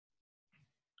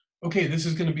Okay, this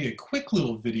is going to be a quick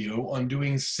little video on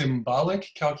doing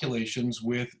symbolic calculations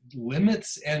with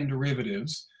limits and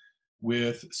derivatives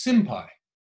with sympy.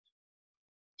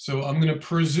 So I'm going to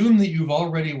presume that you've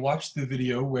already watched the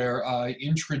video where I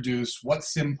introduced what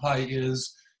sympy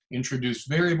is, introduced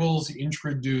variables,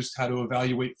 introduced how to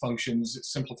evaluate functions,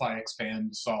 simplify,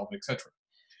 expand, solve, etc.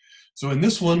 So in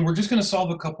this one, we're just going to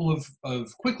solve a couple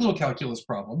of quick little calculus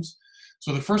problems.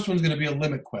 So the first one's going to be a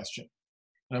limit question.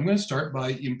 And I'm going to start by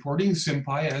importing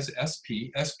sympy as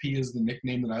SP. SP is the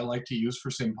nickname that I like to use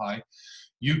for sympy.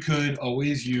 You could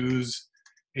always use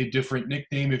a different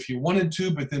nickname if you wanted to,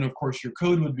 but then of course your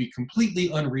code would be completely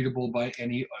unreadable by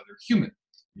any other human.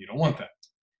 You don't want that.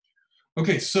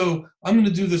 Okay, so I'm going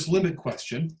to do this limit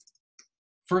question.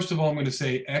 First of all, I'm going to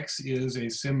say X is a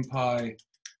sympy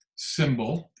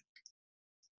symbol.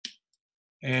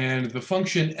 And the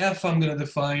function f I'm going to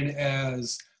define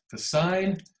as the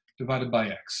sign divided by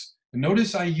x. And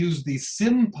notice I use the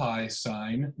sympy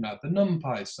sign, not the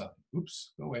numpy sign.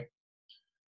 Oops, go away.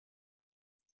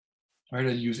 All right,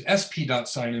 I use sp dot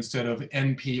sign instead of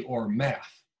np or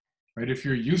math. Right, if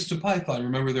you're used to Python,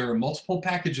 remember there are multiple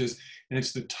packages, and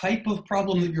it's the type of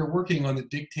problem that you're working on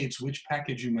that dictates which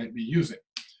package you might be using.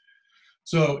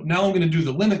 So now I'm going to do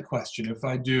the limit question. If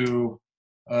I do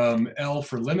L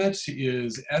for limits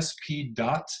is sp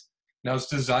dot. Now it's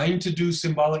designed to do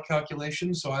symbolic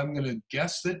calculations, so I'm going to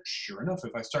guess that, sure enough,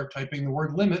 if I start typing the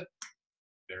word limit,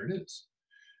 there it is.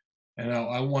 And now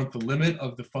I want the limit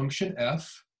of the function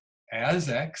f as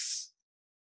x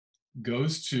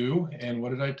goes to, and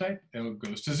what did I type? It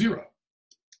goes to 0.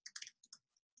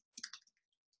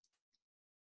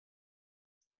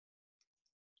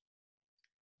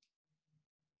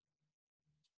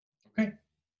 Okay.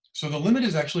 So the limit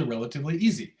is actually relatively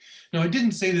easy. Now, I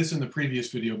didn't say this in the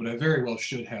previous video, but I very well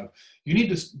should have. You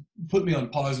need to put me on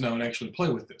pause now and actually play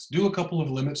with this. Do a couple of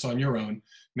limits on your own.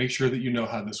 Make sure that you know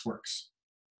how this works.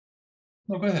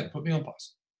 No, go ahead, put me on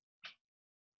pause.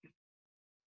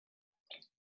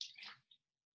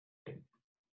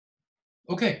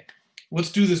 Okay,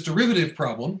 let's do this derivative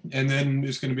problem, and then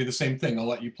it's going to be the same thing. I'll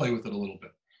let you play with it a little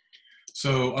bit.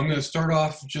 So I'm going to start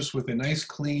off just with a nice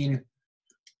clean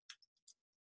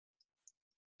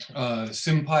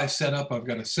sympy setup. I've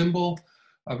got a symbol,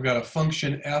 I've got a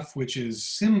function f, which is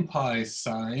sympy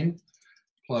sign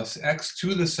plus x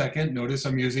to the second. Notice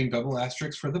I'm using double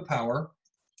asterisks for the power.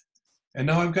 And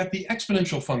now I've got the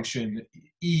exponential function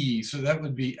e, so that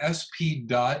would be sp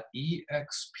dot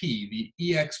exp, the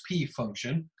exp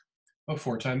function of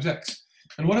 4 times x.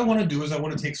 And what I want to do is I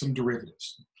want to take some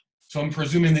derivatives. So I'm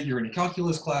presuming that you're in a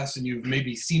calculus class and you've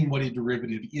maybe seen what a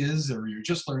derivative is, or you're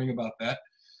just learning about that.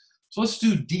 So let's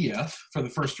do df for the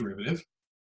first derivative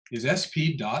is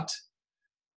sp dot,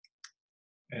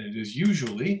 and it is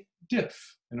usually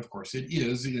diff. And of course it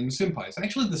is in sympy. It's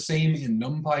actually the same in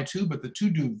numpy too, but the two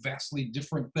do vastly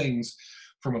different things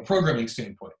from a programming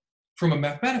standpoint. From a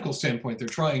mathematical standpoint, they're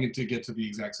trying to get to the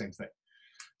exact same thing.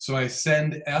 So I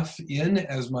send f in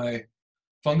as my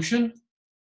function,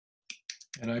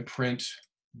 and I print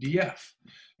df.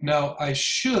 Now I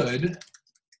should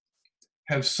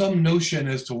have some notion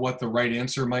as to what the right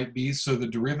answer might be. So the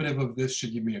derivative of this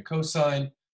should give me a cosine,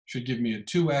 should give me a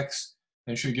 2x,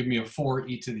 and should give me a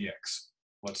 4e to the x.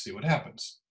 Let's see what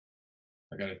happens.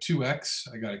 I got a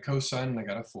 2x, I got a cosine, and I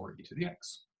got a 4e to the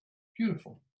x.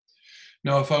 Beautiful.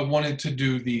 Now if I wanted to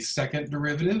do the second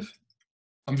derivative,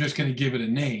 I'm just going to give it a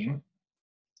name.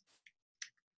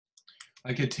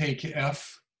 I could take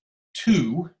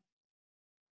f2,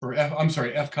 or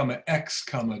f comma x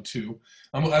comma 2.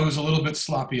 I was a little bit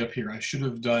sloppy up here. I should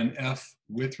have done f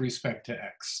with respect to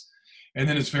x. And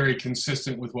then it's very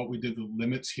consistent with what we did the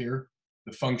limits here.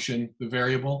 The function, the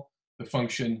variable, the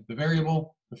function, the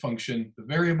variable, the function, the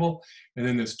variable. And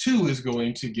then this 2 is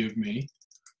going to give me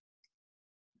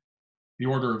the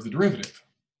order of the derivative.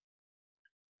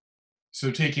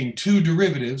 So taking two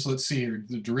derivatives, let's see here.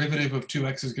 The derivative of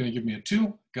 2x is going to give me a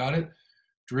 2. Got it.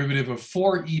 Derivative of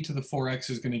 4e to the 4x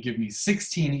is going to give me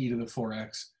 16e to the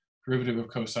 4x. Derivative of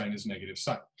cosine is negative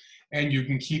sign. And you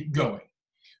can keep going,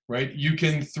 right? You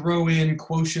can throw in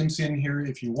quotients in here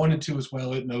if you wanted to as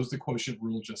well. It knows the quotient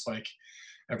rule just like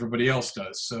everybody else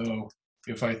does. So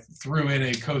if I threw in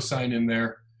a cosine in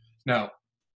there, now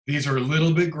these are a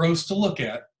little bit gross to look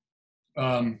at,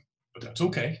 but that's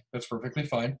okay. That's perfectly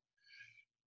fine.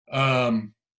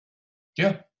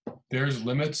 Yeah, there's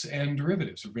limits and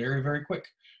derivatives. Very, very quick.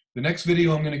 The next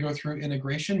video, I'm going to go through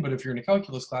integration, but if you're in a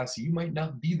calculus class, you might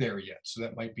not be there yet, so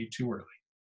that might be too early.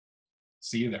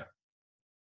 See you there.